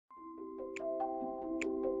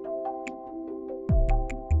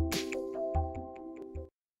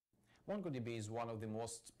MongoDB is one of the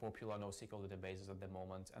most popular NoSQL databases at the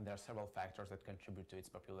moment, and there are several factors that contribute to its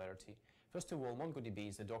popularity. First of all, MongoDB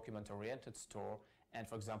is a document-oriented store, and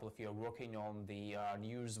for example, if you're working on the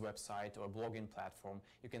news website or blogging platform,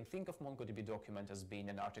 you can think of MongoDB document as being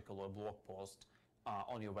an article or blog post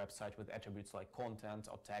on your website with attributes like content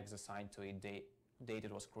or tags assigned to it, date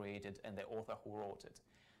it was created, and the author who wrote it.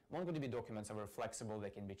 MongoDB documents are very flexible, they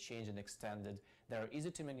can be changed and extended, they are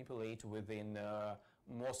easy to manipulate within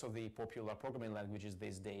most of the popular programming languages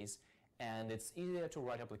these days, and it's easier to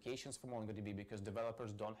write applications for MongoDB because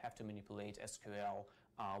developers don't have to manipulate SQL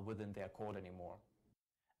within their code anymore.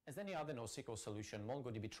 As any other NoSQL solution,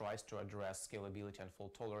 MongoDB tries to address scalability and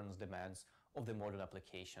fault tolerance demands of the modern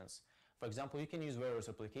applications. For example, you can use various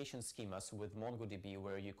application schemas with MongoDB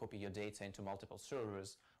where you copy your data into multiple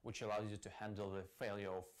servers, which allows you to handle the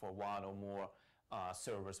failure of one or more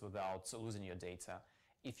servers without losing your data.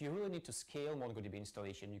 If you really need to scale MongoDB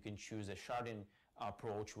installation, you can choose a sharding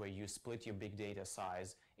approach where you split your big data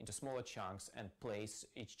size into smaller chunks and place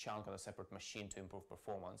each chunk on a separate machine to improve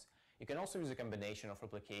performance. You can also use a combination of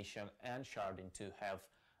replication and sharding to have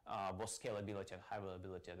both scalability and high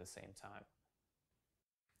availability at the same time.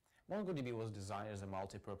 MongoDB was designed as a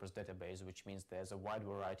multi-purpose database, which means there's a wide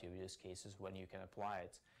variety of use cases when you can apply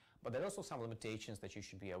it. But there are also some limitations that you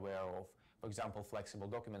should be aware of. For example, flexible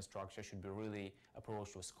document structure should be really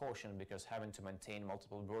approached with caution because having to maintain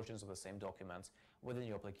multiple versions of the same documents within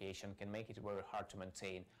your application can make it very hard to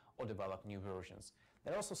maintain or develop new versions.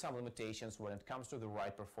 There are also some limitations when it comes to the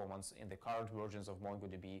write performance in the current versions of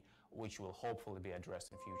MongoDB, which will hopefully be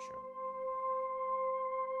addressed in future.